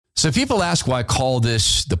So people ask why I call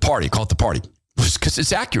this the party, call it the party, because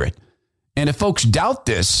it's accurate. And if folks doubt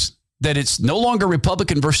this, that it's no longer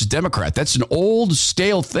Republican versus Democrat, that's an old,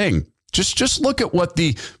 stale thing. Just look at what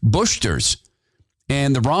the Bushters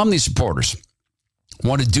and the Romney supporters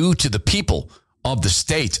want to do to the people of the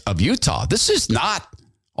state of Utah. This is not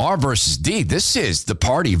R versus D. This is the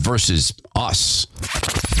party versus us.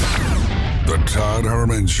 The Todd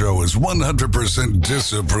Herman Show is 100%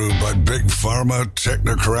 disapproved by big pharma,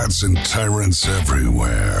 technocrats, and tyrants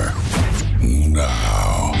everywhere.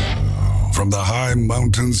 Now, from the high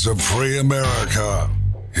mountains of free America,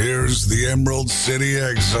 here's the Emerald City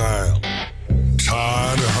exile,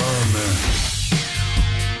 Todd Herman.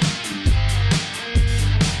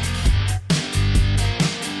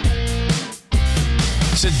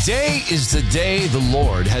 Today is the day the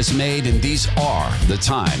Lord has made, and these are the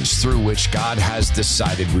times through which God has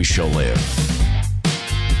decided we shall live.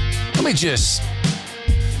 Let me just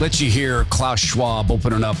let you hear Klaus Schwab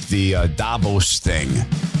opening up the Davos thing,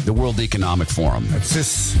 the World Economic Forum. At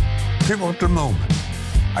this pivotal moment,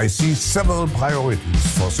 I see several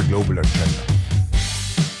priorities for the global agenda.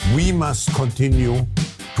 We must continue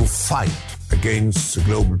to fight against the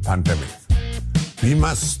global pandemic. We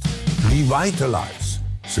must revitalize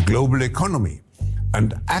the global economy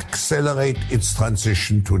and accelerate its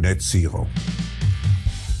transition to net zero.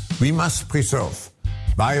 We must preserve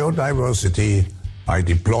biodiversity by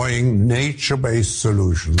deploying nature-based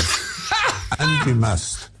solutions, and we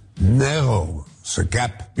must narrow the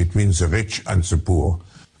gap between the rich and the poor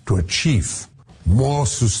to achieve more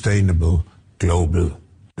sustainable global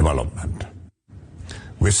development.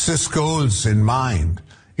 With these goals in mind,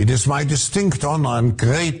 it is my distinct honor and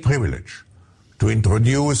great privilege to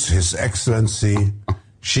introduce His Excellency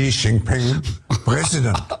Xi Jinping,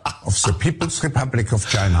 President of the People's Republic of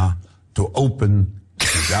China, to open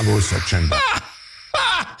the Davos Agenda.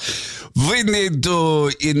 We need to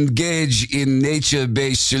engage in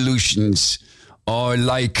nature-based solutions, or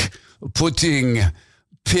like putting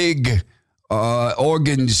pig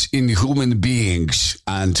organs in human beings,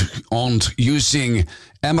 and using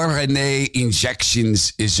mRNA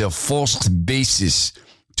injections is a forced basis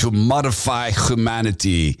to modify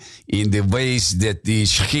humanity in the ways that the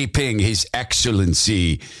Xi Jinping, His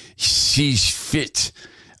Excellency, sees fit.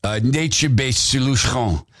 Nature-based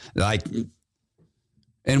solution,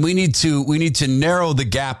 and we need to narrow the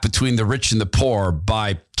gap between the rich and the poor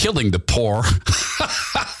by killing the poor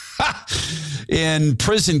in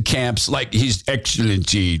prison camps, like His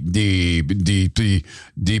Excellency, the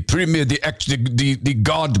premier, the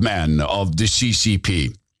godman of the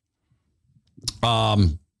CCP.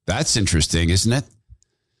 That's interesting, isn't it?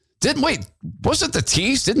 Wasn't the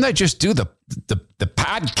tease? Didn't I just do the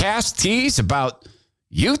podcast tease about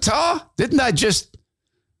Utah?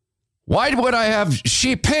 Why would I have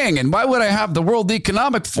Xi Jinping, and why would I have the World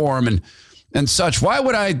Economic Forum and such? Why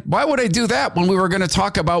would I do that when we were going to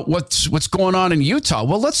talk about what's going on in Utah?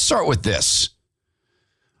 Well, let's start with this.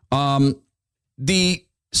 The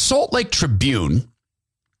Salt Lake Tribune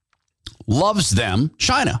loves them,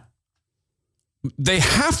 China. They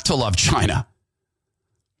have to love China.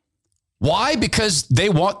 Why? Because they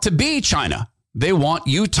want to be China. They want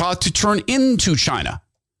Utah to turn into China.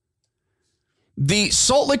 The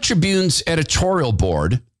Salt Lake Tribune's editorial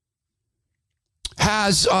board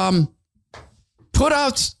has put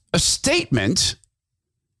out a statement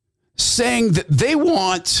saying that they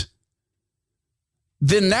want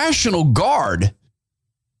the National Guard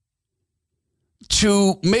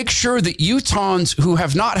to make sure that Utahns who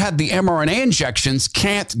have not had the mRNA injections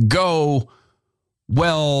can't go,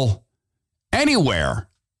 well, anywhere.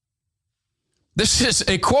 This is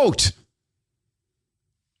a quote.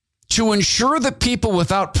 To ensure that people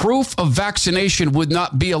without proof of vaccination would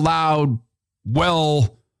not be allowed,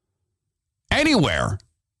 well, anywhere.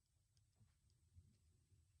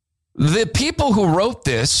 The people who wrote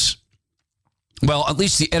this, well, at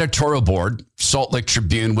least the editorial board, Salt Lake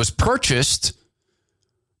Tribune, was purchased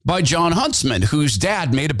by John Huntsman, whose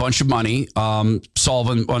dad made a bunch of money working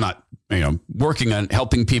on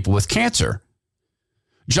helping people with cancer.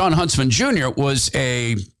 John Huntsman Jr. was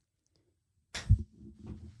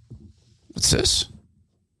what's this?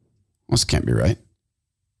 This can't be right.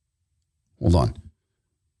 Hold on. It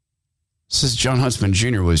says John Huntsman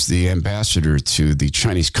Jr. was the ambassador to the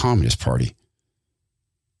Chinese Communist Party.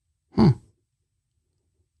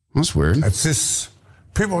 That's weird. At this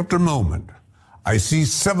pivotal moment, I see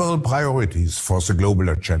several priorities for the global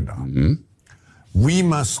agenda. Mm-hmm. We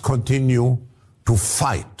must continue to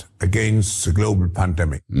fight against the global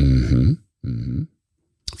pandemic. Mm-hmm. Mm-hmm.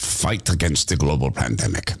 Fight against the global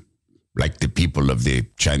pandemic, like the people of the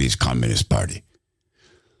Chinese Communist Party.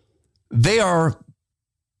 This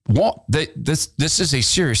is a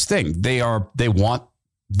serious thing. They want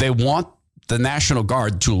the National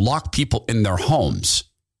Guard to lock people in their homes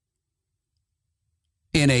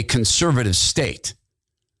in a conservative state.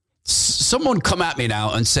 Someone come at me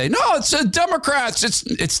now and say, no, it's the Democrats.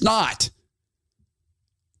 It's not.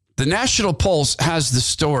 The National Pulse has the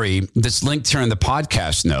story that's linked here in the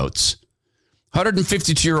podcast notes.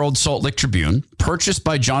 152-year-old Salt Lake Tribune, purchased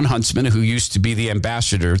by John Huntsman, who used to be the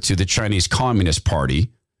ambassador to the Chinese Communist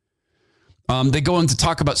Party. They go in to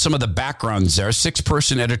talk about some of the backgrounds there.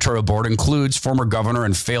 6-person editorial board includes former governor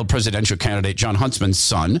and failed presidential candidate John Huntsman's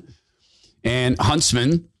son. And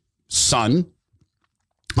Huntsman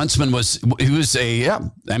was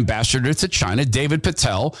ambassador to China. David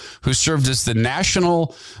Patel, who served as the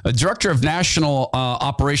director of national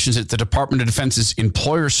operations at the Department of Defense's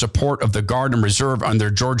employer support of the Guard and Reserve under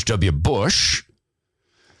George W. Bush.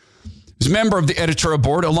 He's a member of the editorial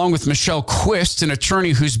board, along with Michelle Quist, an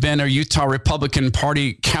attorney who's been a Utah Republican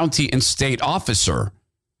Party county and state officer.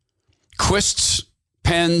 Quist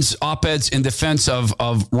pens op-eds in defense of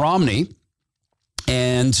Romney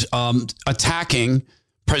and attacking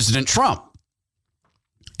President Trump.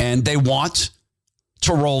 And they want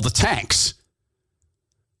to roll the tanks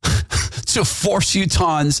to force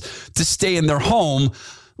Utahns to stay in their home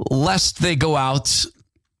lest they go out,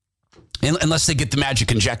 unless they get the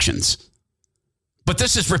magic injections. But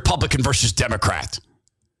this is Republican versus Democrat.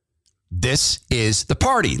 This is the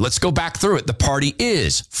party. Let's go back through it. The party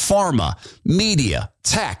is pharma, media,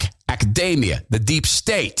 tech, academia, the deep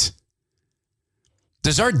state.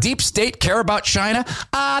 Does our deep state care about China?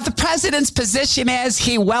 The president's position is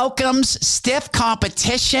he welcomes stiff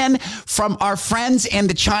competition from our friends in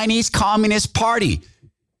the Chinese Communist Party.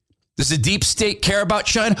 Does the deep state care about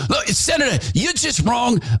China? Look, Senator, you're just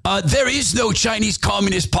wrong. There is no Chinese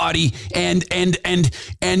Communist Party, and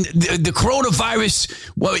the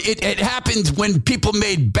coronavirus. Well, it happened when people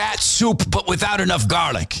made bat soup, but without enough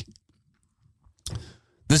garlic.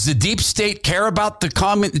 Does the deep state care about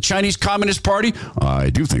the Chinese Communist Party? I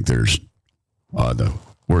do think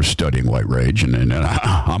we're studying white rage, and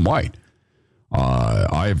I'm white.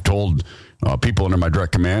 I have told people under my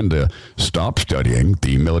direct command to stop studying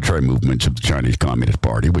the military movements of the Chinese Communist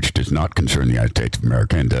Party, which does not concern the United States of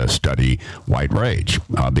America, and to study white rage,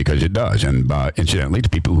 because it does. And incidentally, to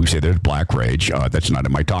people who say there's black rage, that's not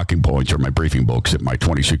in my talking points or my briefing books that my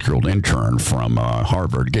 26-year-old intern from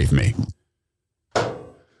Harvard gave me.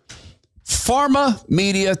 Pharma,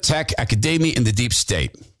 media, tech, academia, and the deep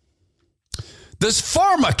state. Does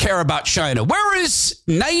pharma care about China? Where is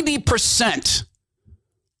 90%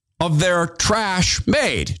 of their trash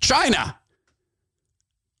made? China.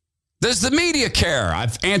 Does the media care?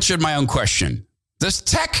 I've answered my own question. Does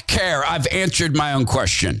tech care? I've answered my own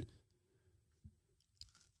question.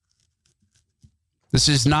 This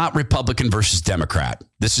is not Republican versus Democrat.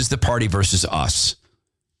 This is the party versus us.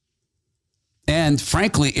 And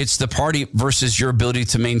frankly, it's the party versus your ability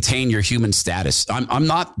to maintain your human status.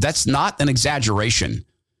 That's not an exaggeration.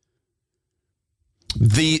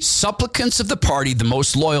 The supplicants of the party, the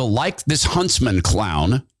most loyal, like this Huntsman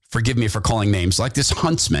clown, forgive me for calling names, like this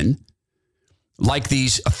Huntsman, like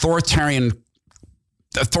these authoritarian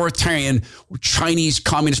Chinese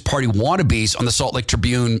Communist Party wannabes on the Salt Lake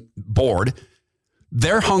Tribune board,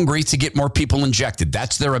 they're hungry to get more people injected.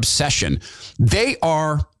 That's their obsession. They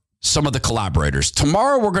are some of the collaborators.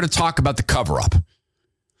 Tomorrow, we're going to talk about the cover-up,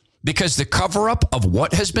 because the cover-up of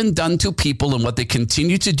what has been done to people and what they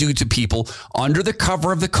continue to do to people under the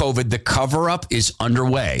cover of the COVID, the cover-up is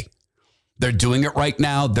underway. They're doing it right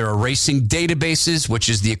now. They're erasing databases, which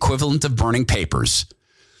is the equivalent of burning papers.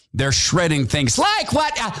 They're shredding things. Like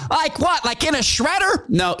what? Like in a shredder?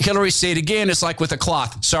 No, Hillary, say it again. It's like with a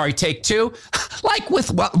cloth. Sorry, take two. Like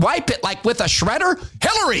with what? Wipe it like with a shredder?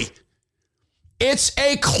 Hillary, it's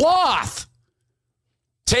a cloth.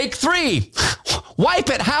 Take three. Wipe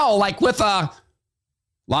it how? Like with a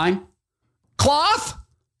line? Cloth?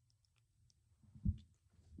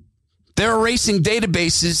 They're erasing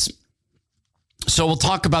databases. So we'll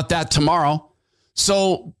talk about that tomorrow.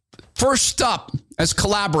 So first up, as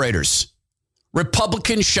collaborators,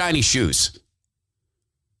 Republican shiny shoes.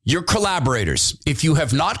 Your collaborators, if you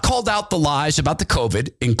have not called out the lies about the COVID,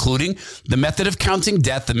 including the method of counting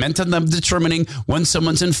death, the method of determining when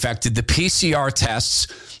someone's infected, the PCR tests,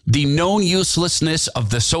 the known uselessness of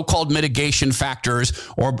the so-called mitigation factors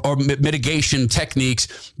or mitigation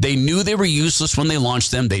techniques, they knew they were useless when they launched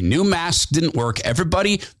them. They knew masks didn't work.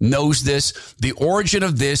 Everybody knows this. The origin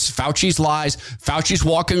of this, Fauci's lies, Fauci's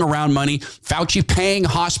walking around money, Fauci paying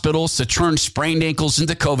hospitals to turn sprained ankles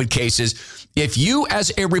into COVID cases. If you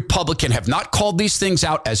as a Republican have not called these things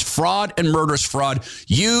out as fraud and murderous fraud,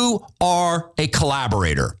 you are a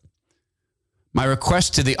collaborator. My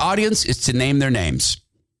request to the audience is to name their names,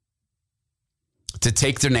 to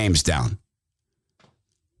take their names down,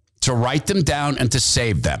 to write them down and to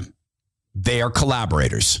save them. They are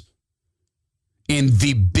collaborators in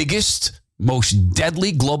the biggest, most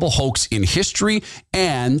deadly global hoax in history,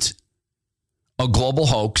 and a global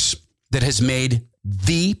hoax that has made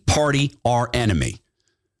the party our enemy.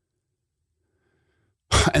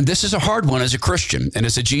 And this is a hard one as a Christian and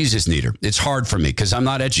as a Jesus needer. It's hard for me because I'm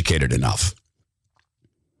not educated enough.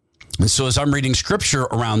 And so as I'm reading scripture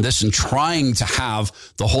around this and trying to have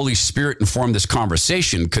the Holy Spirit inform this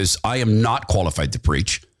conversation, because I am not qualified to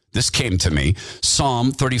preach, this came to me.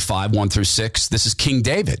 Psalm 35, 1-6. This is King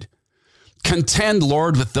David. Contend,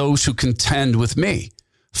 Lord, with those who contend with me.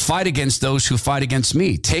 Fight against those who fight against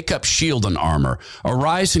me. Take up shield and armor.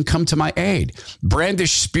 Arise and come to my aid.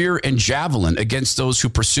 Brandish spear and javelin against those who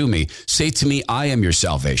pursue me. Say to me, I am your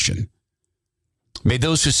salvation. May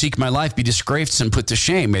those who seek my life be disgraced and put to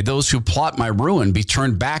shame. May those who plot my ruin be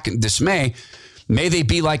turned back in dismay. May they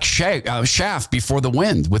be like chaff before the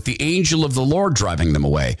wind, with the angel of the Lord driving them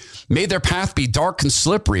away. May their path be dark and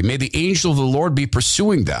slippery. May the angel of the Lord be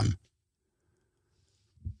pursuing them.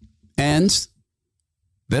 And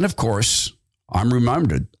then, of course, I'm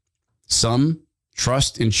reminded, some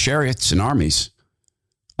trust in chariots and armies.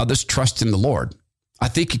 Others trust in the Lord. I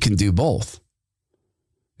think you can do both.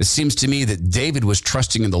 It seems to me that David was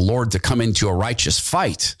trusting in the Lord to come into a righteous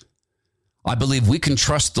fight. I believe we can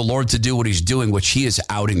trust the Lord to do what he's doing, which he is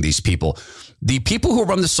outing these people. The people who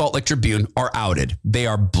run the Salt Lake Tribune are outed. They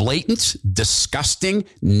are blatant, disgusting,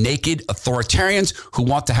 naked authoritarians who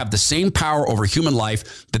want to have the same power over human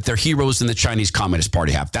life that their heroes in the Chinese Communist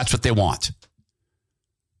Party have. That's what they want.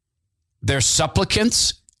 They're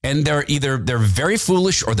supplicants, and they're very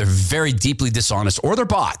foolish, or they're very deeply dishonest, or they're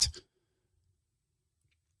bought.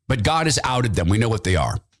 But God has outed them. We know what they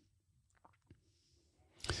are.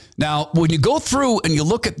 Now, when you go through and you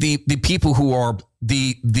look at the people who are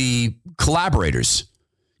the collaborators,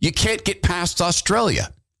 you can't get past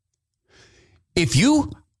Australia. If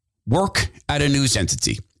you work at a news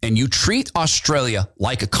entity and you treat Australia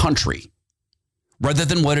like a country rather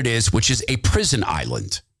than what it is, which is a prison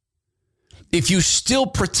island, if you still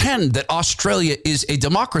pretend that Australia is a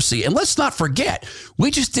democracy, and let's not forget,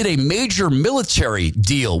 we just did a major military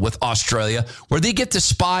deal with Australia where they get to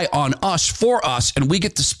spy on us for us, and we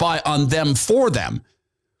get to spy on them for them.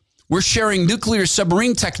 We're sharing nuclear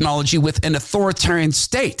submarine technology with an authoritarian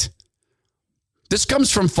state. This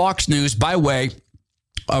comes from Fox News by way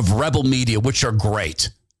of Rebel Media, which are great.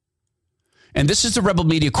 And this is the Rebel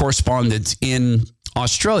Media correspondent in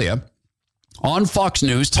Australia on Fox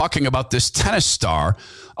News talking about this tennis star,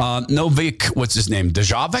 Novak, what's his name?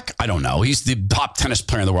 Djokovic? I don't know. He's the top tennis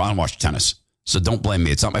player in the world. I don't watch tennis, so don't blame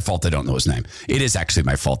me. It's not my fault I don't know his name. It is actually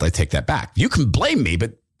my fault. I take that back. You can blame me,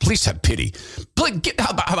 but please have pity.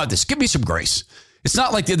 How about this? Give me some grace. It's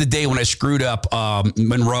not like the other day when I screwed up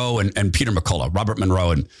Monroe and Peter McCullough, Robert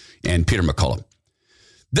Monroe and Peter McCullough.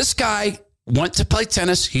 This guy went to play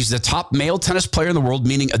tennis. He's the top male tennis player in the world,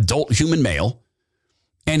 meaning adult human male.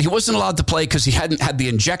 And he wasn't allowed to play because he hadn't had the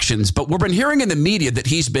injections. But we've been hearing in the media that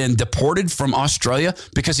he's been deported from Australia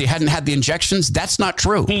because he hadn't had the injections. That's not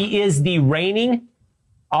true. He is the reigning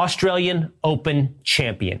Australian Open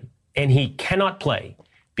champion, and he cannot play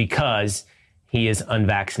because he is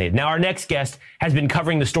unvaccinated. Now, our next guest has been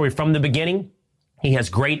covering the story from the beginning. He has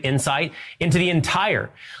great insight into the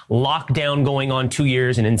entire lockdown going on 2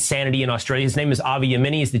 years and insanity in Australia. His name is Avi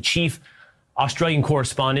Yemini. He's the chief Australian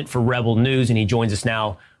correspondent for Rebel News, and he joins us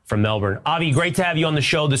now from Melbourne. Avi, great to have you on the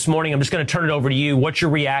show this morning. I'm just going to turn it over to you. What's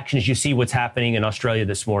your reaction as you see what's happening in Australia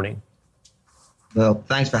this morning? Well,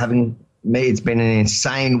 thanks for having me. It's been an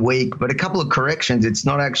insane week, but a couple of corrections. It's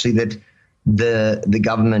not actually that the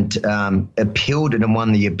government appealed it and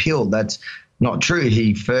won the appeal. That's not true.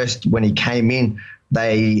 When he came in,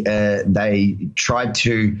 they tried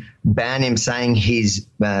to ban him, saying his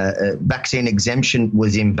vaccine exemption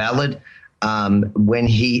was invalid. When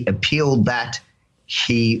he appealed that,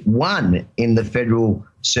 he won in the federal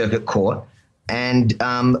circuit court. And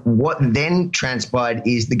what then transpired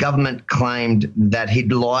is the government claimed that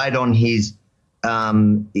he'd lied on his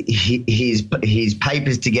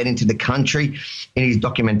papers to get into the country in his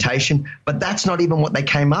documentation. But that's not even what they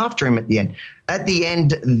came after him at the end. At the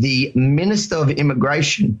end, the Minister of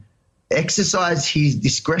Immigration exercised his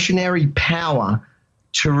discretionary power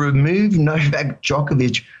to remove Novak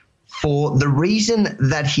Djokovic for the reason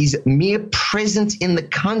that his mere presence in the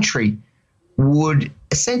country would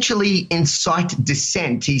essentially incite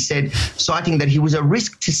dissent. He said, citing that he was a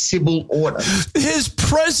risk to civil order. His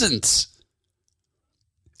presence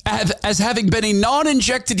as having been a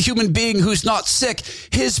non-injected human being who's not sick,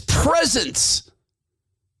 his presence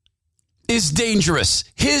is dangerous.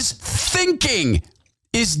 His thinking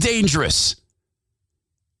is dangerous.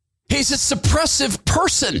 He's a suppressive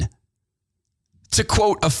person, to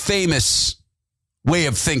quote a famous way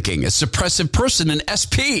of thinking, a suppressive person, an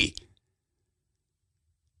SP.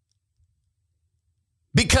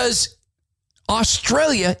 Because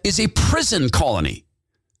Australia is a prison colony.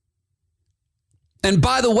 And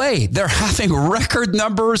by the way, they're having record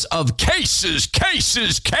numbers of cases,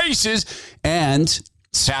 and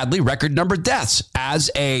sadly, record number of deaths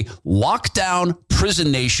as a lockdown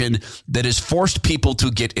prison nation that has forced people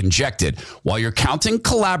to get injected. While you're counting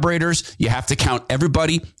collaborators, you have to count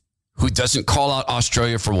everybody who doesn't call out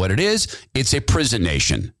Australia for what it is. It's a prison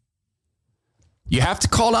nation. You have to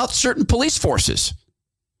call out certain police forces.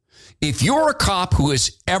 If you're a cop who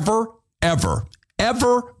has ever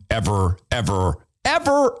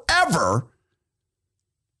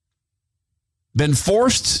been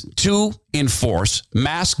forced to enforce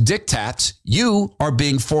mask diktats, you are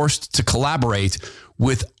being forced to collaborate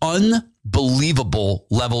with unbelievable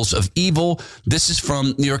levels of evil. This is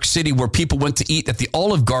from New York City, where people went to eat at the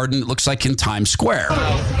Olive Garden, it looks like in Times Square.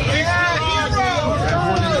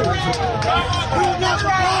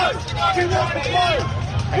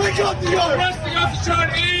 Wake up, New York! Arresting us trying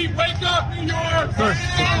to eat! Wake up, New York!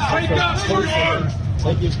 Wake up, New York!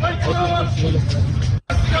 Wake up! Arresting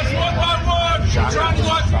us one by one! Trying to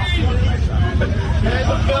watch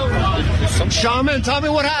me! Shaman, tell me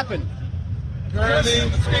what happened. Currently,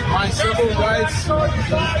 my civil rights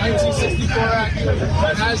 1964 Act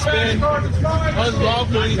has been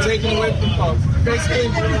unlawfully taken away from folks. Basically, you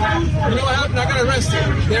know what happened? I got arrested.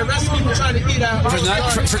 They arrested me for trying to eat out.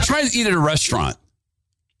 For trying to eat at a restaurant.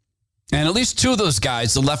 And at least two of those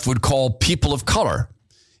guys, the left would call people of color.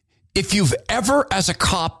 If you've ever, as a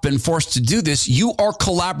cop, been forced to do this, you are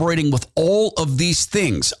collaborating with all of these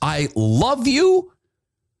things. I love you.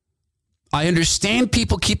 I understand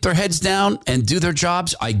people keep their heads down and do their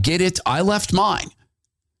jobs. I get it. I left mine.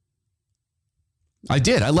 I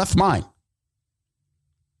did. I left mine.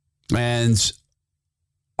 And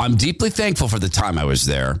I'm deeply thankful for the time I was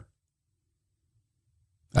there.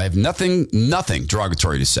 I have nothing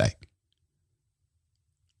derogatory to say.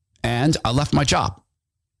 And I left my job.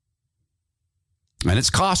 And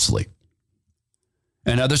it's costly.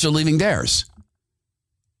 And others are leaving theirs.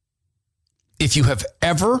 If you have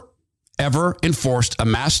ever enforced a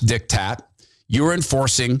mass diktat, you're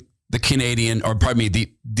enforcing the Canadian, or pardon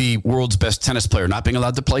me, the world's best tennis player not being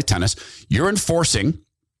allowed to play tennis. You're enforcing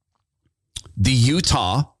the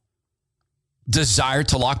Utah desire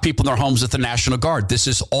to lock people in their homes with the National Guard. This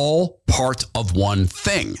is all part of one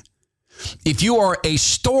thing. If you are a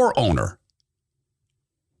store owner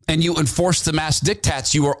and you enforce the mass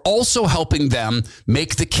diktats, you are also helping them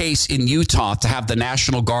make the case in Utah to have the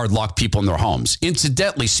National Guard lock people in their homes.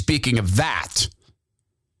 Incidentally, speaking of that,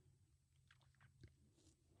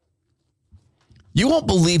 you won't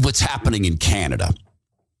believe what's happening in Canada.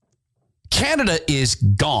 Canada is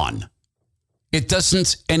gone. It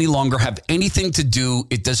doesn't any longer have anything to do.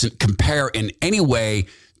 It doesn't compare in any way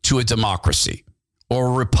to a democracy or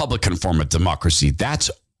a Republican form of democracy. That's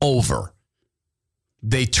over.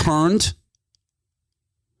 They turned.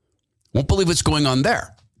 Won't believe what's going on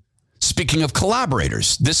there. Speaking of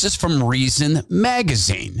collaborators, this is from Reason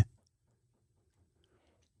magazine.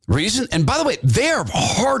 Reason, and by the way, they're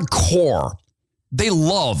hardcore. They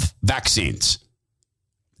love vaccines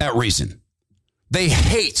at Reason. They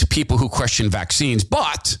hate people who question vaccines,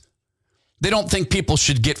 but they don't think people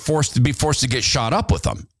should be forced to get shot up with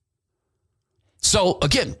them. So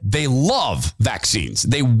again, they love vaccines.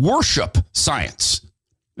 They worship science.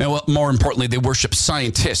 And more importantly, they worship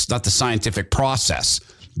scientists, not the scientific process.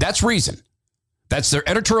 That's Reason. That's their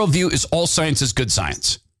editorial view, is all science is good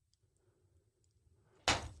science.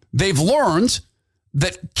 They've learned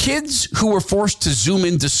that kids who were forced to Zoom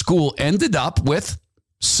into school ended up with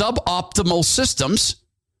suboptimal systems,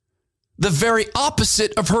 the very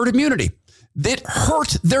opposite of herd immunity. That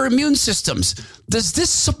hurt their immune systems. Does this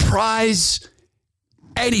surprise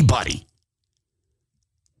anybody?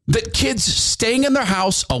 That kids staying in their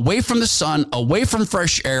house, away from the sun, away from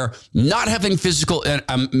fresh air, not having physical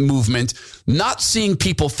movement, not seeing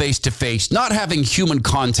people face to face, not having human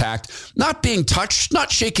contact, not being touched,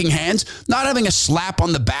 not shaking hands, not having a slap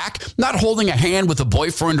on the back, not holding a hand with a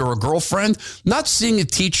boyfriend or a girlfriend, not seeing a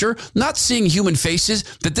teacher, not seeing human faces,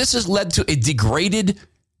 that this has led to a degraded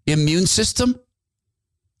immune system?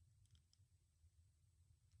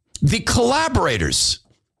 The collaborators.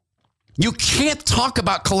 You can't talk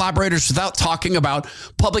about collaborators without talking about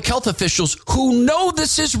public health officials who know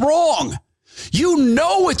this is wrong. You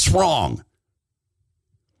know it's wrong.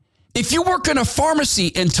 If you work in a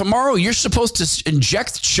pharmacy and tomorrow you're supposed to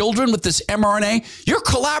inject children with this mRNA, you're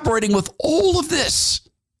collaborating with all of this.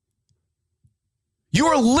 You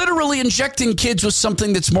are literally injecting kids with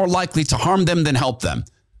something that's more likely to harm them than help them.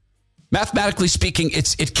 Mathematically speaking,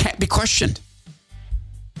 it can't be questioned.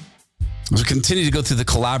 As we continue to go through the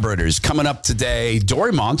collaborators, coming up today,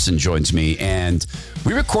 Dory Monson joins me, and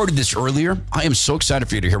we recorded this earlier. I am so excited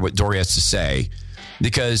for you to hear what Dory has to say,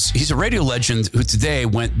 because he's a radio legend who today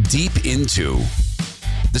went deep into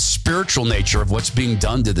the spiritual nature of what's being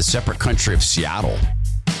done to the separate country of Seattle.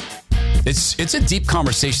 It's a deep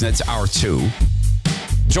conversation. That's hour 2.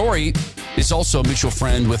 Dory is also a mutual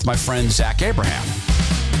friend with my friend Zach Abraham.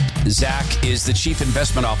 Zach is the Chief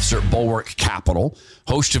Investment Officer at Bulwark Capital,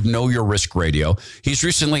 host of Know Your Risk Radio. He's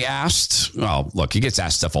recently asked, well, look, he gets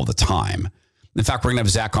asked stuff all the time. In fact, we're going to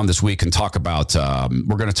have Zach on this week and talk about,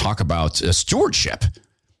 stewardship.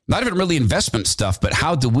 Not even really investment stuff, but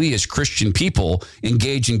how do we as Christian people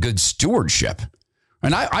engage in good stewardship?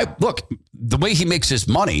 And I look, the way he makes his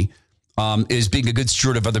money is being a good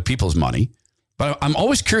steward of other people's money. But I'm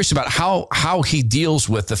always curious about how he deals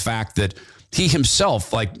with the fact that he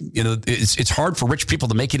himself, it's hard for rich people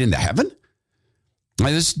to make it into heaven.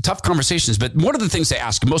 There's tough conversations, but one of the things they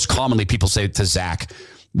ask, most commonly people say to Zach,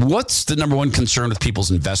 what's the number one concern with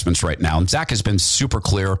people's investments right now? And Zach has been super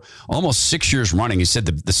clear, almost 6 years running. He said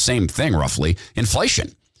the same thing, roughly,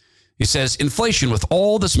 inflation. He says, inflation, with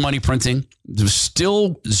all this money printing, there's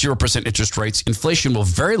still 0% interest rates. Inflation will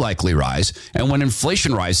very likely rise. And when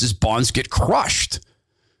inflation rises, bonds get crushed.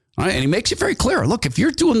 All right, and he makes it very clear. Look, if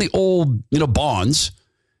you're doing the old, bonds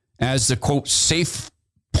as the, quote, safe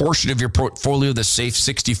portion of your portfolio, the safe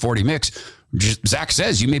 60-40 mix, Zach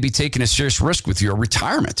says you may be taking a serious risk with your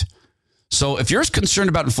retirement. So if you're as concerned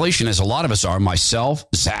about inflation as a lot of us are, myself,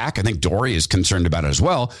 Zach, I think Dory is concerned about it as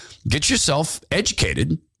well, get yourself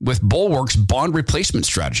educated with Bulwark's bond replacement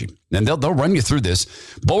strategy. And they'll run you through this.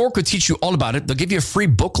 Bulwark will teach you all about it. They'll give you a free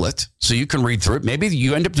booklet so you can read through it. Maybe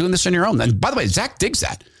you end up doing this on your own. And by the way, Zach digs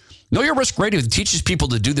that. Know Your Risk Radio teaches people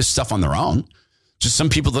to do this stuff on their own. Just some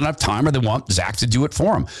people don't have time or they want Zach to do it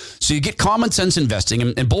for them. So you get common sense investing.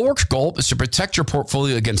 And Bulwark's goal is to protect your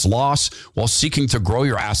portfolio against loss while seeking to grow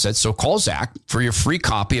your assets. So call Zach for your free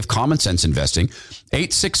copy of Common Sense Investing,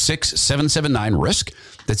 866-779-RISK.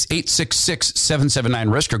 That's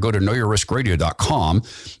 866-779-RISK, or go to knowyourriskradio.com.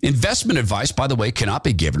 Investment advice, by the way, cannot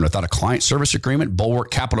be given without a client service agreement.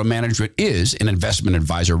 Bulwark Capital Management is an investment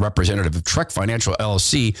advisor, representative of Trek Financial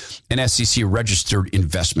LLC, an SEC registered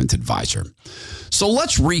investment advisor. So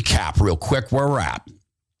let's recap real quick where we're at.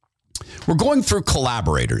 We're going through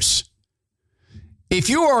collaborators. If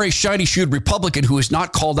you are a shiny-shoed Republican who has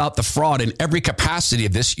not called out the fraud in every capacity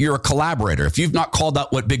of this, you're a collaborator. If you've not called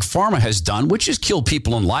out what Big Pharma has done, which is kill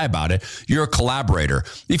people and lie about it, you're a collaborator.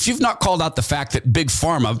 If you've not called out the fact that Big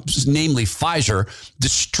Pharma, namely Pfizer,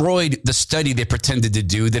 destroyed the study they pretended to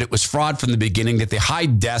do, that it was fraud from the beginning, that they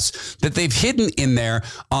hide deaths, that they've hidden in there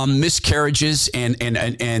miscarriages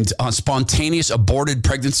and spontaneous aborted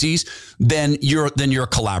pregnancies, then you're a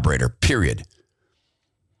collaborator, period.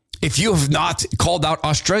 If you have not called out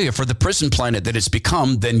Australia for the prison planet that it's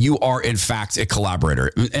become, then you are, in fact, a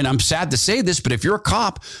collaborator. And I'm sad to say this, but if you're a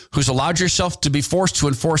cop who's allowed yourself to be forced to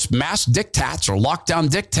enforce mass diktats or lockdown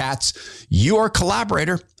diktats, you are a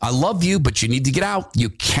collaborator. I love you, but you need to get out.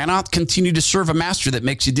 You cannot continue to serve a master that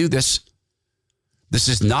makes you do this. This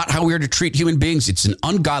is not how we are to treat human beings. It's an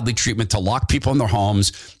ungodly treatment to lock people in their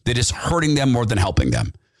homes that is hurting them more than helping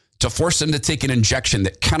them. To force them to take an injection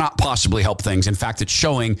that cannot possibly help things. In fact, it's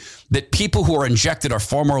showing that people who are injected are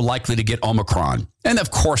far more likely to get Omicron. And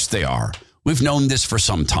of course they are. We've known this for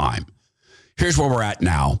some time. Here's where we're at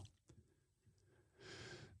now.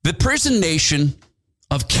 The prison nation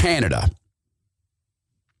of Canada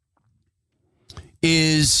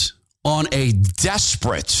is on a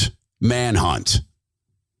desperate manhunt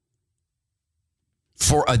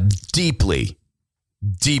for a deeply,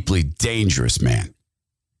 deeply dangerous man.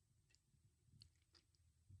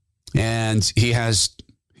 And he's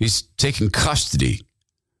taken custody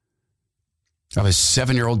of his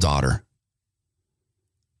 7-year-old daughter.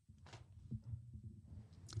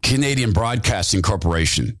 Canadian Broadcasting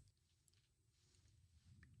Corporation,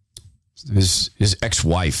 his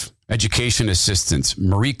ex-wife, education assistant,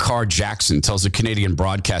 Marie Carr Jackson, tells the Canadian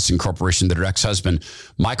Broadcasting Corporation that her ex-husband,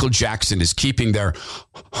 Michael Jackson, is keeping their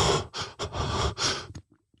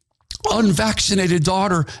unvaccinated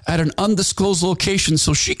daughter at an undisclosed location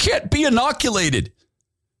so she can't be inoculated.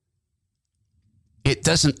 It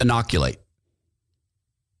doesn't inoculate.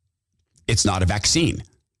 It's not a vaccine.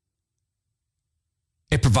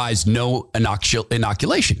 It provides no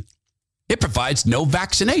inoculation. It provides no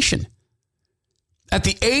vaccination. At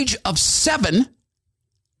the age of 7,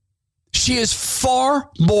 she is far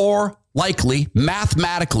more likely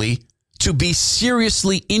mathematically to be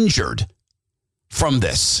seriously injured from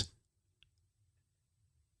this,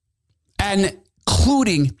 and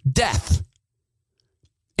including death,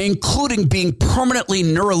 including being permanently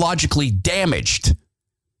neurologically damaged,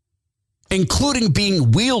 including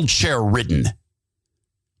being wheelchair ridden,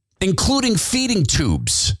 including feeding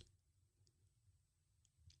tubes,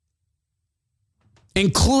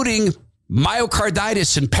 including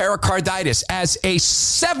myocarditis and pericarditis as a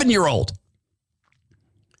 7-year-old.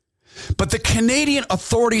 But the Canadian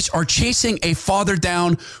authorities are chasing a father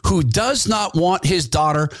down who does not want his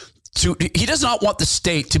daughter to, he does not want the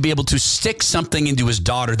state to be able to stick something into his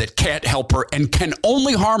daughter that can't help her and can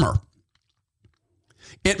only harm her.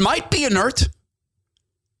 It might be inert.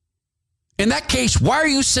 In that case, why are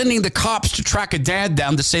you sending the cops to track a dad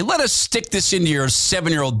down to say, let us stick this into your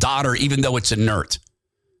 7-year-old daughter, even though it's inert?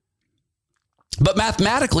 But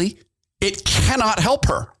mathematically, it cannot help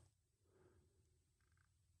her.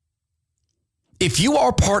 If you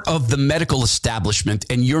are part of the medical establishment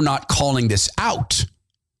and you're not calling this out,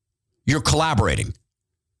 you're collaborating.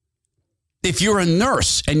 If you're a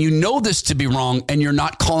nurse and you know this to be wrong and you're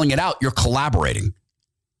not calling it out, you're collaborating.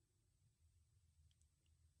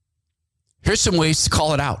 Here's some ways to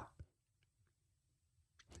call it out.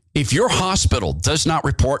 If your hospital does not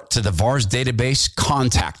report to the VARS database,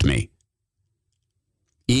 contact me.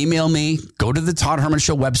 Email me. Go to the Todd Herman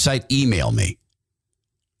Show website. Email me.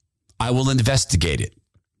 I will investigate it.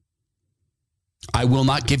 I will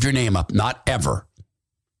not give your name up. Not ever.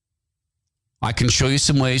 I can show you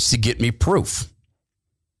some ways to get me proof.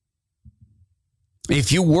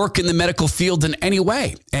 If you work in the medical field in any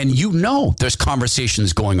way and you know there's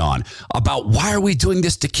conversations going on about why are we doing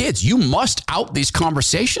this to kids, you must out these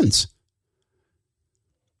conversations.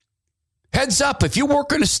 Heads up, if you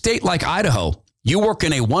work in a state like Idaho, you work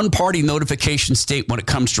in a one-party notification state when it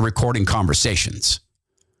comes to recording conversations.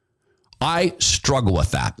 I struggle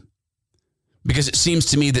with that because it seems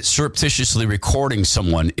to me that surreptitiously recording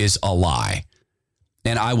someone is a lie,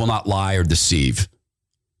 and I will not lie or deceive.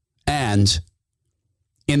 And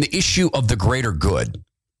in the issue of the greater good,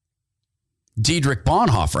 Dietrich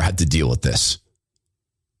Bonhoeffer had to deal with this.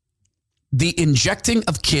 The injecting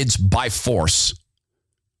of kids by force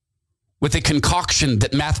with a concoction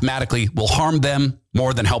that mathematically will harm them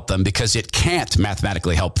more than help them because it can't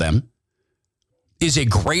mathematically help them is a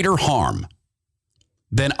greater harm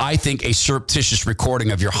than I think a surreptitious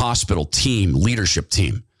recording of your hospital team, leadership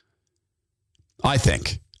team. I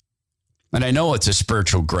think. And I know it's a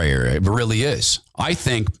spiritual gray area. It really is. I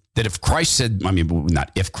think that if Christ said,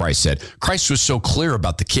 not if Christ said, Christ was so clear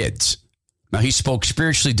about the kids. Now, he spoke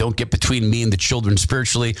spiritually, don't get between me and the children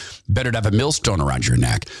spiritually. Better to have a millstone around your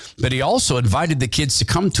neck. But he also invited the kids to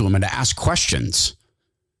come to him and to ask questions.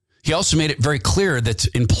 He also made it very clear that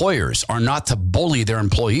employers are not to bully their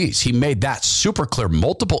employees. He made that super clear,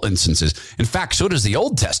 multiple instances. In fact, so does the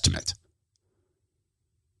Old Testament.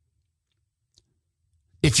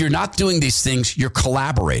 If you're not doing these things, you're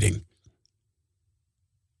collaborating.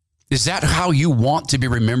 Is that how you want to be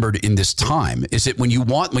remembered in this time? Is it when you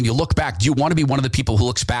look back, do you want to be one of the people who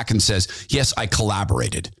looks back and says, yes, I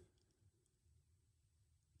collaborated?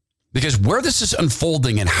 Because where this is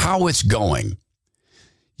unfolding and how it's going,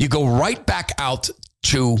 you go right back out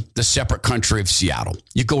to the separate country of Seattle.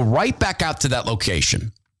 You go right back out to that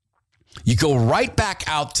location. You go right back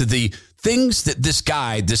out to the things that this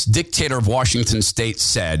guy, this dictator of Washington State,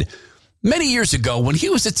 said many years ago when he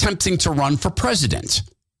was attempting to run for president.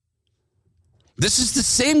 This is the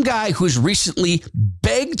same guy who's recently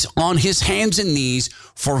begged on his hands and knees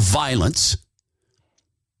for violence.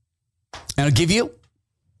 And I'll give you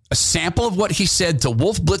a sample of what he said to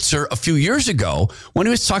Wolf Blitzer a few years ago when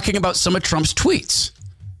he was talking about some of Trump's tweets.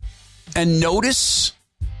 And notice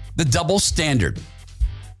the double standard.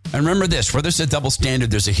 And remember this, where there's a double standard,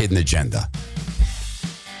 there's a hidden agenda.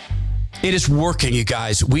 It is working, you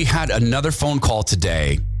guys. We had another phone call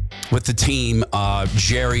today with the team,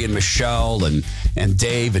 Jerry and Michelle and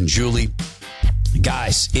Dave and Julie.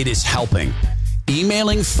 Guys, it is helping.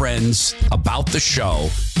 Emailing friends about the show,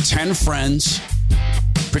 10 friends,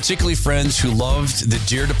 particularly friends who loved the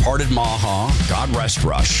dear departed Maha, God rest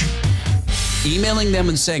Rush. emailing them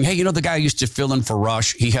and saying, hey, you know, the guy I used to fill in for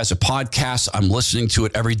Rush, he has a podcast. I'm listening to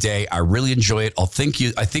it every day. I really enjoy it. I think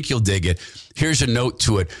you'll dig it. Here's a note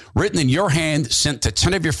to it. Written in your hand, sent to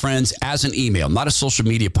 10 of your friends as an email, not a social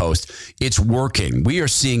media post. It's working. We are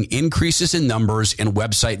seeing increases in numbers and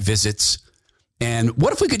website visits. And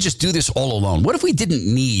what if we could just do this all alone? What if we didn't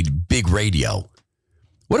need big radio?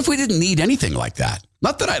 What if we didn't need anything like that?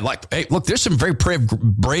 Not that I like, hey, look, there's some very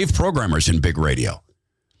brave programmers in big radio.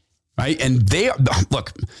 Right. And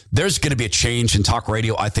there's going to be a change in talk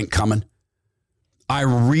radio, I think, coming. I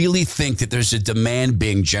really think that there's a demand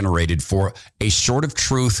being generated for a sort of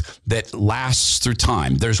truth that lasts through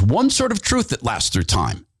time. There's one sort of truth that lasts through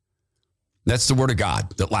time. That's the word of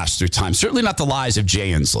God that lasts through time. Certainly not the lies of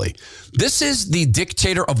Jay Inslee. This is the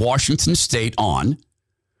dictator of Washington State on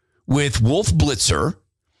with Wolf Blitzer.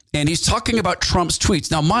 And he's talking about Trump's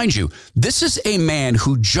tweets. Now, mind you, this is a man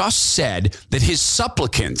who just said that his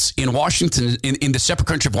supplicants in Washington, in the separate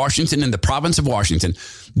country of Washington, in the province of Washington,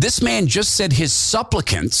 this man just said his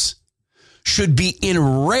supplicants should be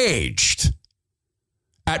enraged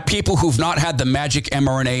at people who've not had the magic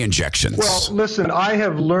mRNA injections. Well, listen, I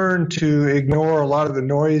have learned to ignore a lot of the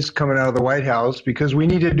noise coming out of the White House because we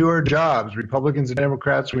need to do our jobs. Republicans and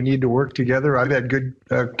Democrats, we need to work together. I've had good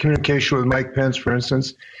communication with Mike Pence, for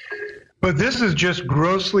instance. But this is just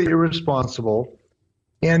grossly irresponsible,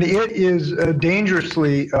 and it is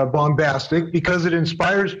dangerously bombastic because it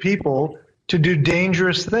inspires people to do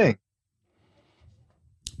dangerous things.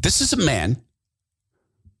 This is a man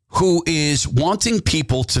who is wanting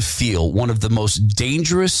people to feel one of the most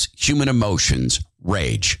dangerous human emotions,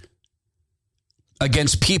 rage,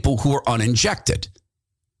 against people who are uninjected.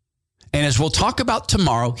 And as we'll talk about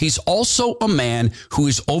tomorrow, he's also a man who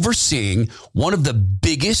is overseeing one of the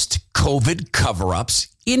biggest COVID cover-ups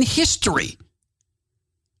in history.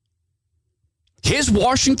 His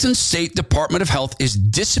Washington State Department of Health is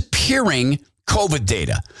disappearing COVID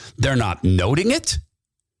data. They're not noting it.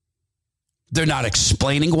 They're not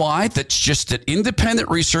explaining why. That's just that independent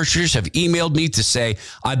researchers have emailed me to say,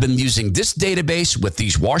 I've been using this database with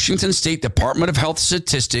these Washington State Department of Health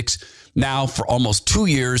statistics now for almost 2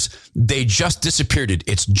 years. They just disappeared it.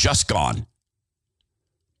 It's just gone.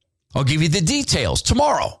 I'll give you the details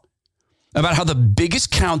tomorrow about how the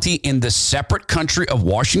biggest county in the separate country of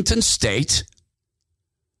Washington State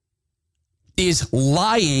is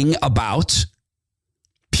lying about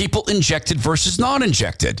people injected versus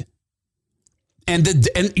non-injected. And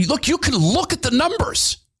look, you can look at the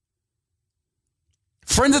numbers.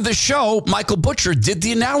 Friend of the show, Michael Butcher, did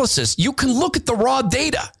the analysis. You can look at the raw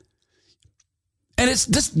data. And it's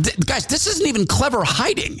this, guys, this isn't even clever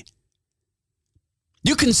hiding.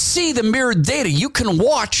 You can see the mirrored data. You can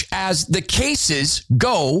watch as the cases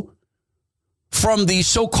go from the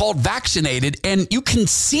so-called vaccinated, and you can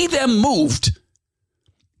see them moved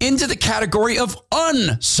into the category of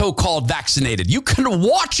un-so-called vaccinated. You can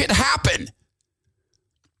watch it happen.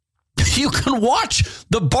 You can watch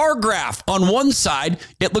the bar graph on one side.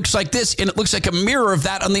 It looks like this, and it looks like a mirror of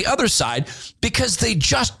that on the other side because they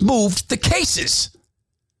just moved the cases.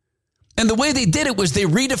 And the way they did it was they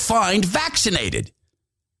redefined vaccinated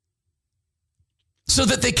so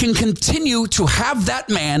that they can continue to have that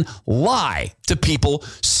man lie to people,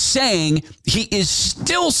 saying he is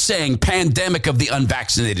still saying pandemic of the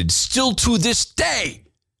unvaccinated, still to this day.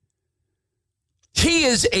 He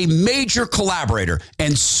is a major collaborator,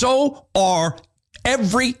 and so are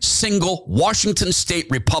every single Washington State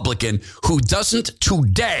Republican who doesn't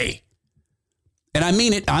today, and I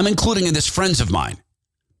mean it, I'm including in this friends of mine,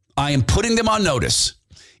 I am putting them on notice.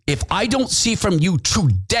 If I don't see from you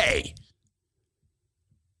today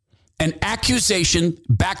an accusation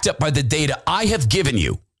backed up by the data I have given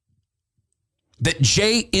you that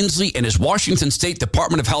Jay Inslee and his Washington State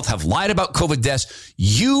Department of Health have lied about COVID deaths,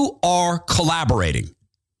 you are collaborating.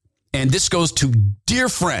 And this goes to dear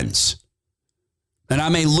friends. And I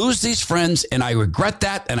may lose these friends, and I regret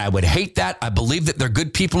that, and I would hate that. I believe that they're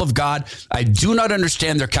good people of God. I do not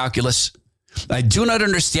understand their calculus. I do not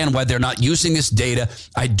understand why they're not using this data.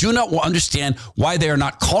 I do not understand why they are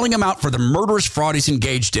not calling him out for the murderous fraud he's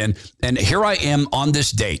engaged in. And here I am on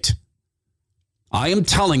this date. I am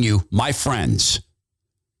telling you, my friends,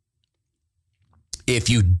 if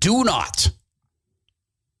you do not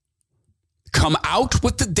come out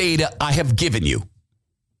with the data I have given you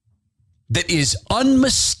that is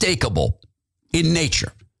unmistakable in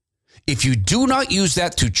nature, if you do not use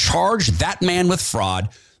that to charge that man with fraud,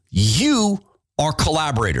 you are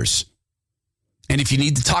collaborators. And if you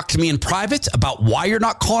need to talk to me in private about why you're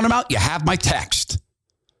not calling him out, you have my text.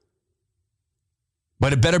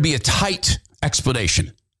 But it better be a tight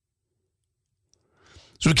explanation.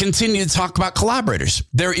 So we continue to talk about collaborators.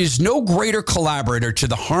 There is no greater collaborator to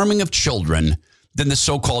the harming of children than the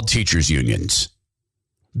so-called teachers' unions.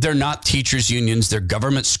 They're not teachers' unions. They're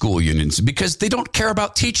government school unions because they don't care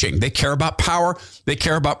about teaching. They care about power. They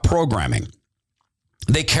care about programming.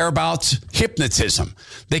 They care about hypnotism.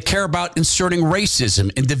 They care about inserting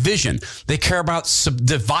racism and division. They care about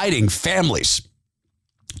subdividing families,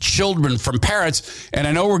 children from parents. And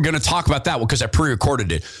I know we're going to talk about that because I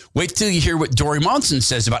pre-recorded it. Wait till you hear what Dory Monson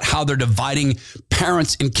says about how they're dividing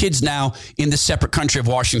parents and kids now in the separate country of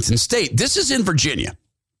Washington State. This is in Virginia.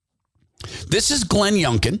 This is Glenn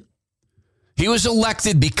Youngkin. He was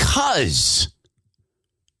elected because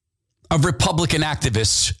of Republican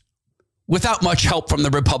activists without much help from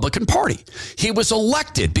the Republican Party. He was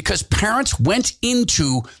elected because parents went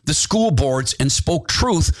into the school boards and spoke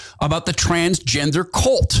truth about the transgender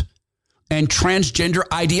cult and transgender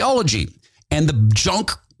ideology and the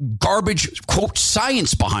junk, garbage, quote,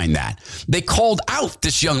 science behind that. They called out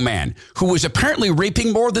this young man who was apparently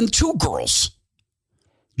raping more than 2 girls,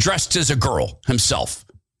 dressed as a girl himself.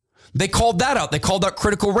 They called that out. They called out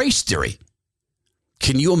critical race theory.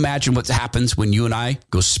 Can you imagine what happens when you and I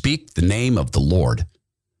go speak the name of the Lord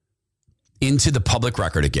into the public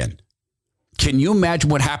record again? Can you imagine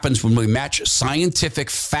what happens when we match scientific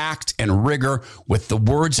fact and rigor with the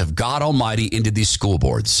words of God Almighty into these school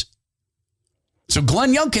boards? So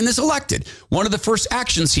Glenn Youngkin is elected. One of the first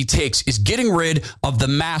actions he takes is getting rid of the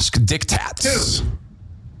mask diktats. 2,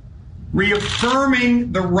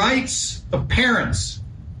 reaffirming the rights of parents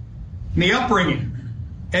in the upbringing,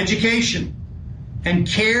 education, and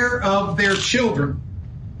care of their children.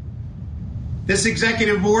 This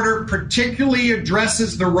executive order particularly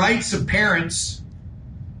addresses the rights of parents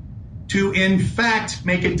to, in fact,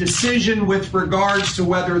 make a decision with regards to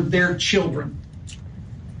whether their children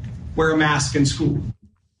wear a mask in school.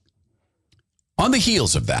 On the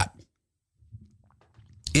heels of that,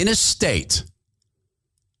 in a state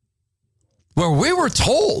where we were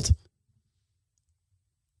told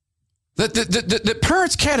that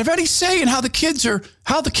parents can't have any say in how the kids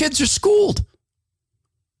are schooled.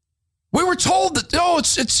 We were told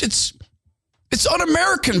that it's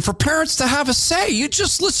un-American for parents to have a say. You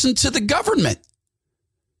just listen to the government.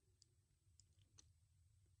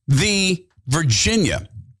 The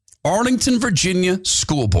Arlington, Virginia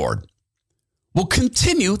School Board will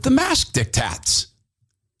continue the mask diktats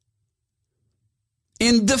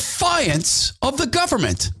in defiance of the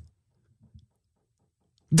government.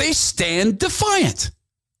 They stand defiant.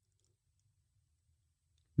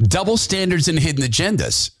 Double standards and hidden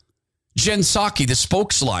agendas. Jen Psaki, the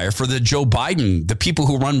spokesliar for the Joe Biden, the people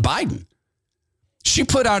who run Biden, she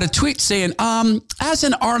put out a tweet saying, as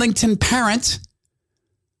an Arlington parent,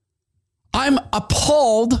 I'm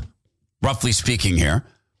appalled, roughly speaking here,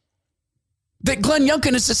 that Glenn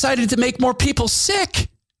Youngkin has decided to make more people sick.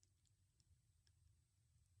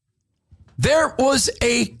 There was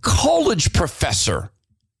a college professor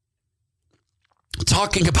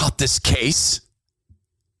talking about this case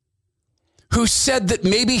who said that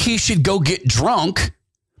maybe he should go get drunk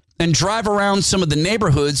and drive around some of the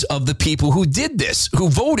neighborhoods of the people who did this, who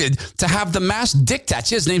voted to have the mask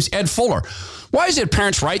diktats. His name's Ed Fuller. Why is it a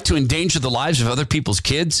parent's right to endanger the lives of other people's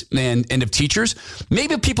kids and of teachers?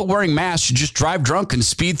 Maybe people wearing masks should just drive drunk and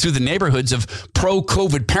speed through the neighborhoods of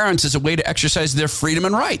pro-COVID parents as a way to exercise their freedom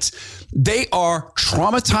and rights. They are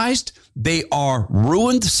traumatized. They are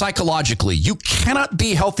ruined psychologically. You cannot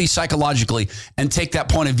be healthy psychologically and take that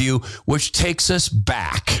point of view, which takes us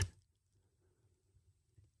back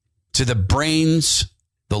to the brains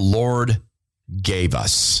the Lord gave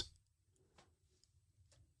us.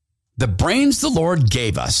 The brains the Lord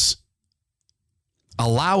gave us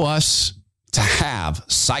allow us to have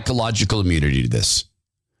psychological immunity to this.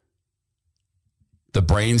 The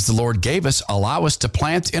brains the Lord gave us allow us to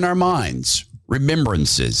plant in our minds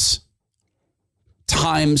remembrances,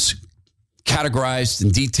 times categorized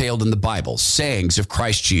and detailed in the Bible, sayings of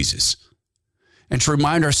Christ Jesus, and to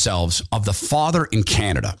remind ourselves of the father in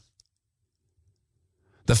Canada.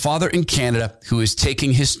 The father in Canada who is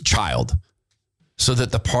taking his child so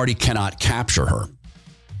that the party cannot capture her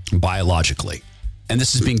biologically. And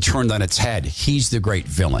this is being turned on its head. He's the great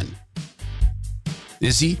villain.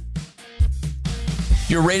 Is he?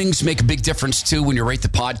 Your ratings make a big difference, too, when you rate the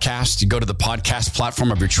podcast. You go to the podcast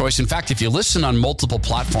platform of your choice. In fact, if you listen on multiple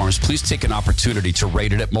platforms, please take an opportunity to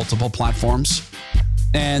rate it at multiple platforms.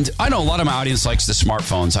 And I know a lot of my audience likes the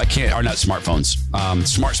smartphones.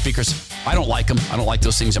 Smart speakers. I don't like them. I don't like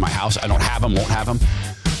those things in my house. I don't have them, won't have them.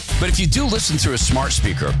 But if you do listen through a smart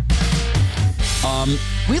speaker,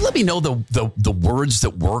 Will you let me know the words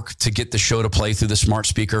that work to get the show to play through the smart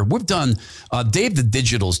speaker? We've done, Dave the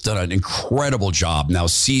Digital's done an incredible job now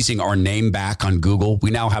seizing our name back on Google. We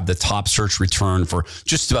now have the top search return for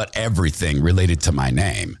just about everything related to my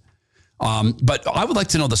name. But I would like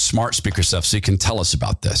to know the smart speaker stuff so you can tell us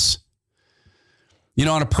about this. You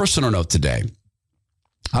know, on a personal note today,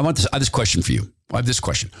 I have this question for you. I have this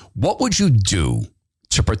question. What would you do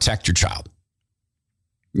to protect your child?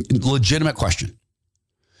 Legitimate question.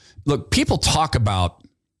 Look, people talk about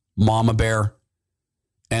mama bear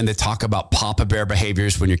and they talk about papa bear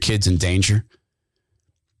behaviors when your kid's in danger.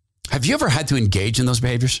 Have you ever had to engage in those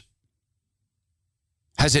behaviors?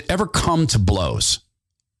 Has it ever come to blows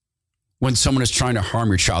when someone is trying to harm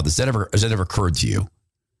your child? Has that ever occurred to you?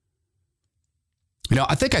 You know,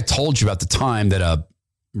 I think I told you about the time that a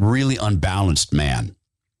really unbalanced man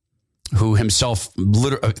who himself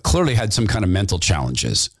clearly had some kind of mental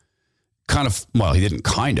challenges. He didn't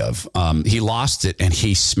he lost it and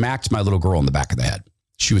he smacked my little girl in the back of the head.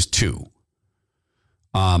 She was 2.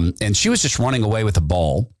 And she was just running away with a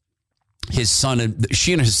ball. She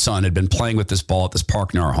and his son had been playing with this ball at this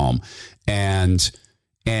park near our home. And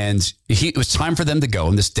it was time for them to go.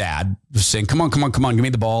 And this dad was saying, come on, give me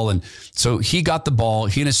the ball. And so he got the ball.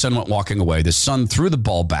 He and his son went walking away. The son threw the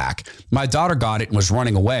ball back. My daughter got it and was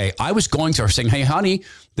running away. I was going to her saying, hey, honey,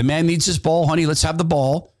 the man needs his ball. Honey, let's have the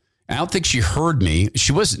ball. I don't think she heard me.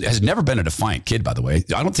 She has never been a defiant kid, by the way.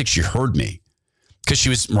 I don't think she heard me because she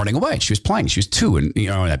was running away. She was playing. She was 2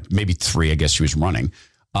 and maybe 3, I guess she was running.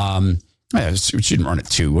 She didn't run at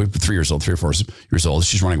 2, 3 years old, 3 or 4 years old.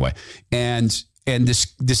 She's running away. And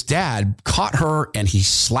this dad caught her and he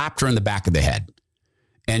slapped her in the back of the head.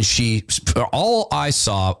 And all I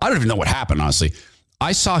saw, I don't even know what happened, honestly.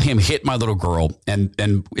 I saw him hit my little girl. And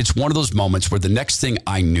it's one of those moments where the next thing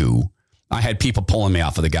I knew, I had people pulling me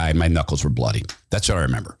off of the guy and my knuckles were bloody. That's what I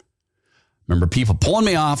remember. Remember people pulling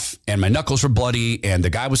me off and my knuckles were bloody and the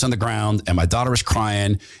guy was on the ground and my daughter was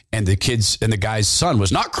crying and the guy's son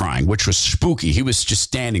was not crying, which was spooky. He was just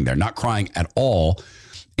standing there, not crying at all.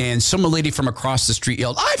 And some lady from across the street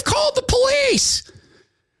yelled, "I've called the police."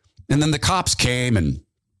 And then the cops came, and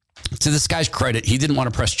to this guy's credit, he didn't want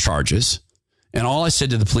to press charges. And all I said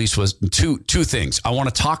to the police was two things. I want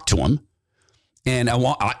to talk to him. And I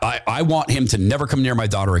want him to never come near my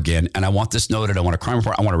daughter again. And I want this noted. I want a crime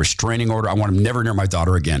report. I want a restraining order. I want him never near my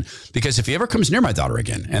daughter again. Because if he ever comes near my daughter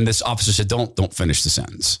again, and this officer said, don't finish the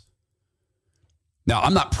sentence. Now,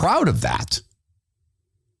 I'm not proud of that.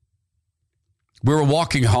 We were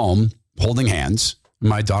walking home, holding hands.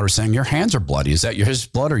 My daughter saying, "Your hands are bloody. Is that his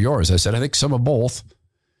blood or yours?" I said, "I think some of both."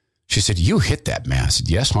 She said, "You hit that man." I said,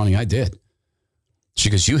 "Yes, honey, I did." She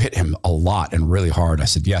goes, "You hit him a lot and really hard." I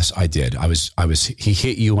said, "Yes, I did. He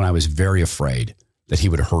hit you and I was very afraid that he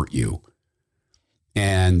would hurt you."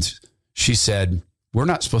 And she said, "We're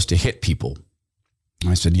not supposed to hit people."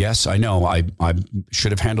 I said, "Yes, I know. I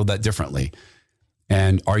should have handled that differently.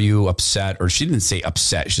 And are you upset?" Or she didn't say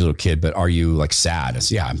upset. She's a little kid, but are you like sad? I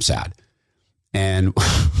said, "Yeah, I'm sad." And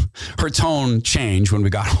her tone changed when we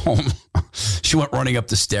got home. She went running up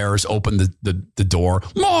the stairs, opened the door.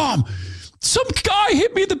 "Mom, some guy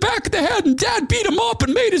hit me in the back of the head and Dad beat him up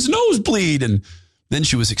and made his nose bleed." And then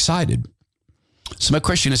she was excited. So my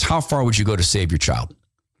question is, how far would you go to save your child?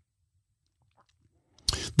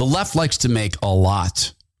 The left likes to make a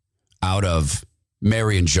lot out of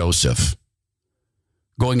Mary and Joseph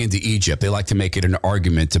going into Egypt. They like to make it an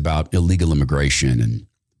argument about illegal immigration. And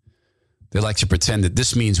they like to pretend that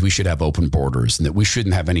this means we should have open borders and that we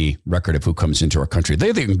shouldn't have any record of who comes into our country. They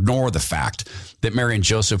ignore the fact that Mary and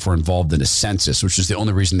Joseph were involved in a census, which is the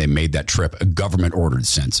only reason they made that trip, a government-ordered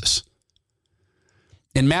census.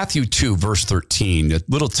 In Matthew 2, verse 13, a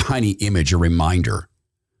little tiny image, a reminder.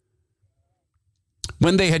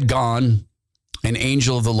 When they had gone, an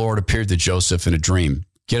angel of the Lord appeared to Joseph in a dream.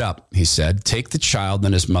 "Get up," he said, "take the child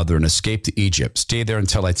and his mother and escape to Egypt. Stay there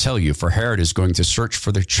until I tell you, for Herod is going to search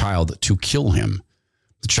for the child to kill him,"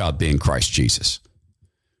 the child being Christ Jesus.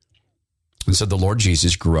 And so the Lord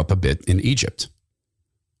Jesus grew up a bit in Egypt.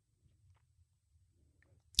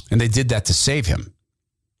 And they did that to save him.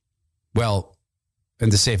 Well,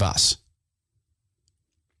 and to save us.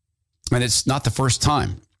 And it's not the first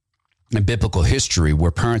time in biblical history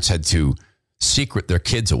where parents had to secret their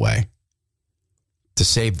kids away to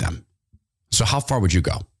save them. So how far would you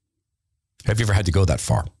go? Have you ever had to go that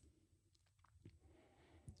far?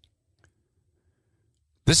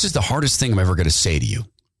 This is the hardest thing I'm ever going to say to you,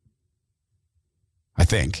 I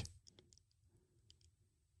think.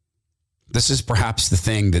 This is perhaps the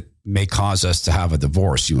thing that may cause us to have a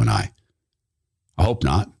divorce, you and I. I hope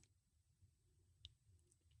not.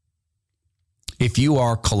 If you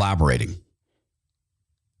are collaborating,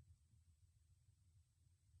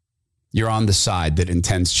 you're on the side that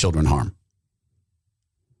intends children harm.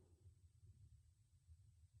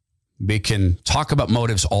 We can talk about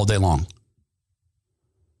motives all day long.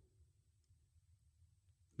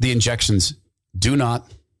 The injections do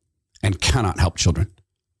not and cannot help children.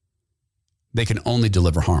 They can only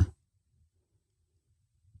deliver harm.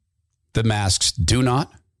 The masks do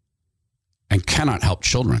not and cannot help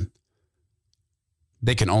children.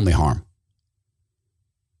 They can only harm.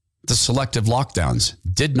 The selective lockdowns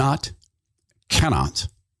did not, cannot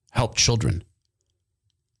help children.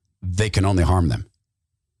 They can only harm them.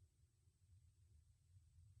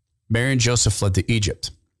 Mary and Joseph fled to Egypt.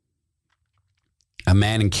 A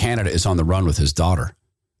man in Canada is on the run with his daughter.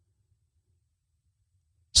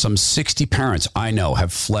 Some 60 parents I know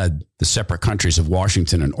have fled the separate countries of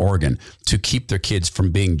Washington and Oregon to keep their kids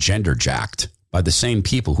from being gender jacked by the same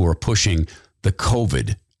people who are pushing the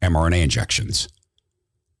COVID mRNA injections.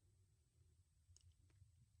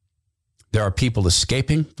 There are people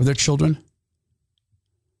escaping for their children.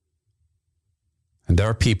 And there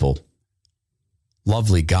are people,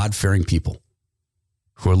 lovely, God-fearing people,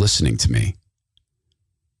 who are listening to me,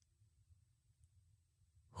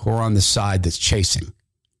 who are on the side that's chasing.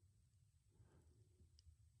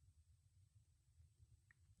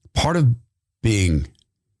 Part of being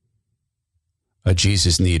a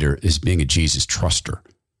Jesus needer is being a Jesus truster.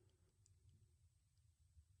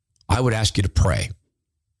 I would ask you to pray,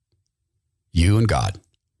 you and God,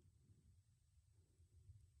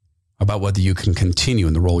 about whether you can continue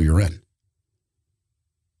in the role you're in.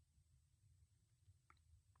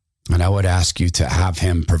 And I would ask you to have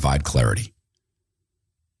him provide clarity.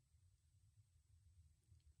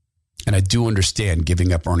 And I do understand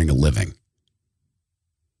giving up earning a living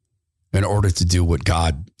in order to do what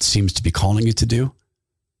God seems to be calling you to do.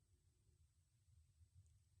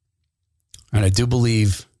 And I do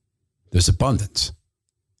believe there's abundance.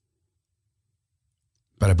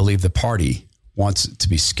 But I believe the party wants it to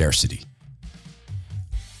be scarcity.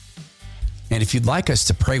 And if you'd like us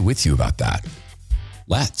to pray with you about that,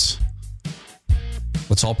 let's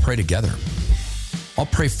all pray together. I'll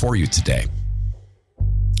pray for you today.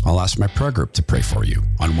 I'll ask my prayer group to pray for you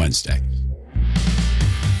on Wednesday.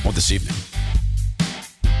 Or this evening.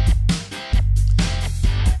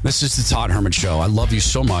 This is the Todd Herman Show. I love you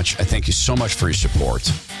so much. I thank you so much for your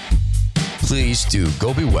support. Please do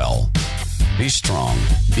go be well, be strong,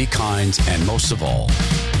 be kind, and most of all,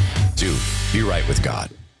 do be right with God.